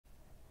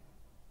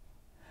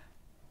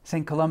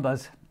St.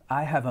 Columba's,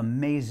 I have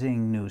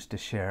amazing news to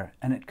share,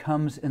 and it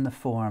comes in the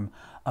form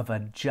of a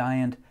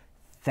giant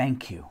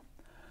thank you.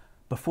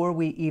 Before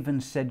we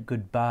even said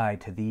goodbye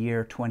to the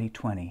year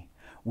 2020,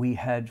 we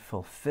had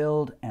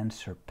fulfilled and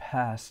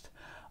surpassed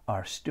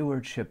our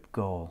stewardship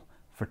goal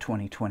for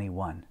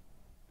 2021.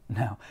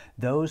 Now,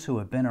 those who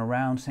have been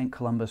around St.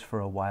 Columba's for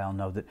a while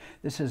know that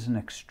this is an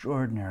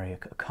extraordinary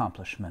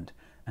accomplishment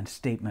and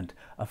statement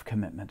of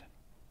commitment.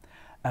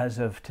 As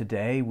of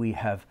today, we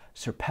have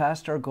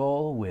surpassed our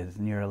goal with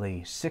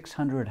nearly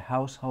 600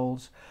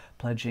 households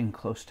pledging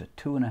close to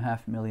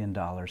 $2.5 million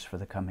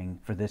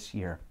for this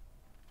year.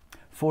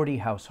 40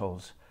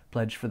 households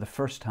pledged for the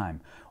first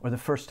time, or the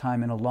first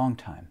time in a long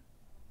time.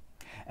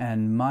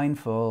 And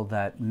mindful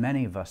that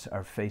many of us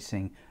are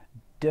facing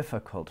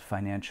difficult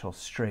financial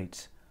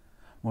straits,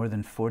 more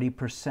than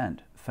 40%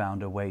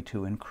 found a way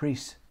to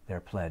increase their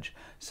pledge,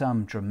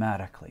 some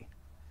dramatically.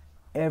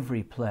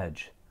 Every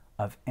pledge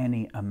of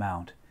any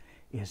amount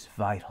is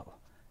vital.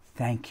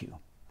 Thank you.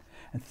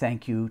 And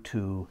thank you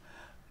to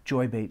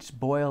Joy Bates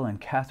Boyle and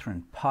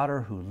Catherine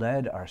Potter, who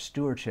led our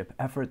stewardship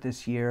effort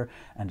this year,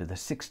 and to the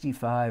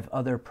 65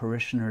 other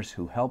parishioners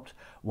who helped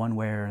one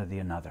way or the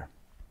other.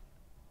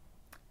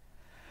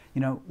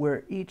 You know,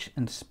 we're each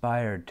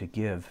inspired to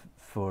give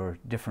for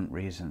different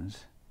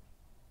reasons.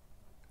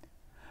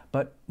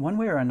 But one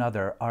way or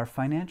another, our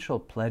financial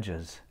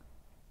pledges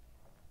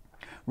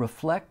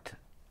reflect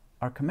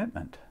our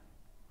commitment.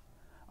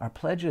 Our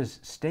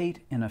pledges state,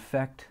 in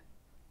effect,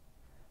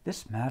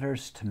 this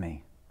matters to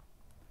me.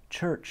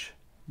 Church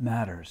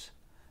matters.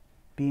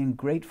 Being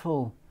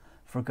grateful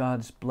for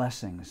God's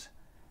blessings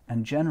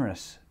and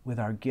generous with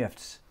our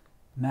gifts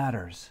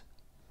matters.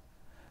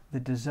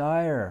 The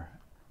desire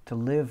to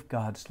live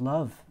God's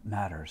love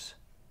matters.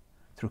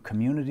 Through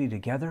community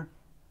together,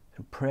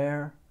 through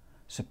prayer,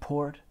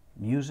 support,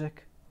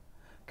 music,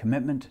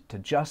 commitment to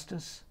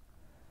justice,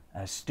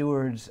 as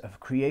stewards of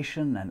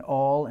creation and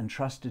all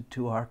entrusted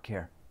to our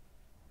care.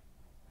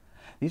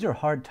 These are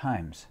hard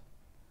times,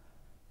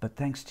 but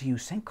thanks to you,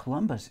 St.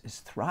 Columba's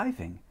is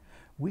thriving.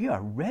 We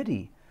are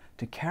ready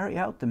to carry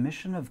out the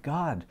mission of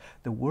God.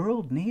 The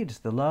world needs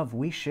the love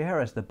we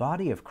share as the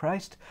body of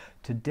Christ.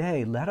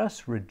 Today, let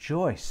us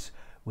rejoice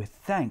with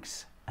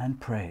thanks and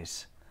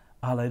praise.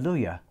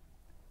 Alleluia.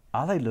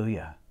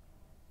 Alleluia.